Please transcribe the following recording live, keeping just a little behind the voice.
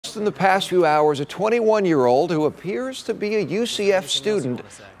Just in the past few hours, a 21-year-old who appears to be a UCF student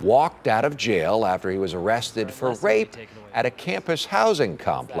walked out of jail after he was arrested for rape at a campus housing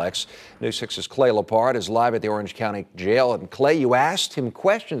complex. News 6's Clay Lepard is live at the Orange County Jail. And Clay, you asked him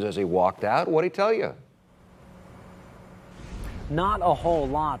questions as he walked out. What did he tell you? Not a whole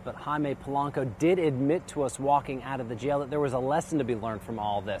lot, but Jaime Polanco did admit to us walking out of the jail that there was a lesson to be learned from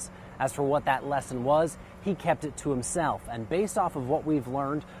all this. As for what that lesson was, he kept it to himself. And based off of what we've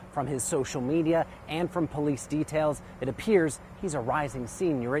learned from his social media and from police details, it appears he's a rising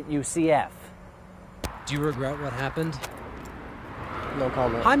senior at UCF. Do you regret what happened? No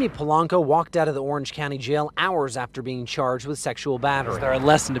comment. Jaime Polanco walked out of the Orange County Jail hours after being charged with sexual battery. Is there a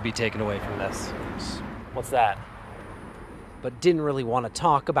lesson to be taken away from this? What's that? But didn't really want to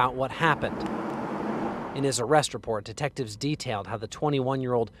talk about what happened. In his arrest report, detectives detailed how the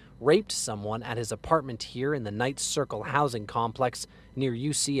 21-year-old raped someone at his apartment here in the Knights Circle housing complex near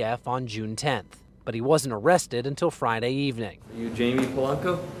UCF on June 10th. But he wasn't arrested until Friday evening. Are you Jaime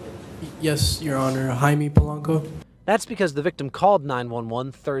Polanco? Yes, Your Honor, Jaime Polanco. That's because the victim called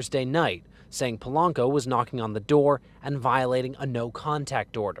 911 Thursday night, saying Polanco was knocking on the door and violating a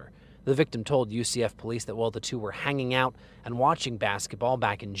no-contact order. The victim told UCF police that while the two were hanging out and watching basketball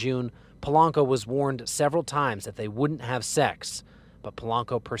back in June, Polanco was warned several times that they wouldn't have sex. But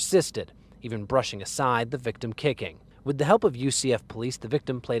Polanco persisted, even brushing aside the victim kicking. With the help of UCF police, the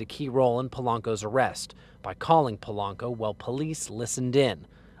victim played a key role in Polanco's arrest by calling Polanco while police listened in.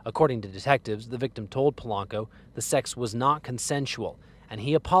 According to detectives, the victim told Polanco the sex was not consensual, and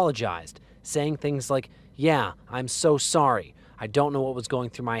he apologized, saying things like, "Yeah, I'm so sorry. I don't know what was going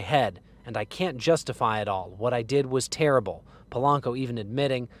through my head, and I can't justify it all. What I did was terrible." Polanco even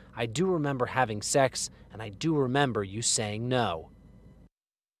admitting, "I do remember having sex, and I do remember you saying no."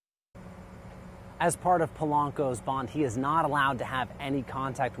 As part of Polanco's bond, he is not allowed to have any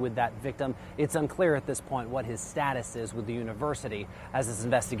contact with that victim. It's unclear at this point what his status is with the university as this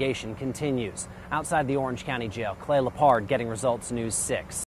investigation continues. Outside the Orange County Jail, Clay Lepard, Getting Results News 6.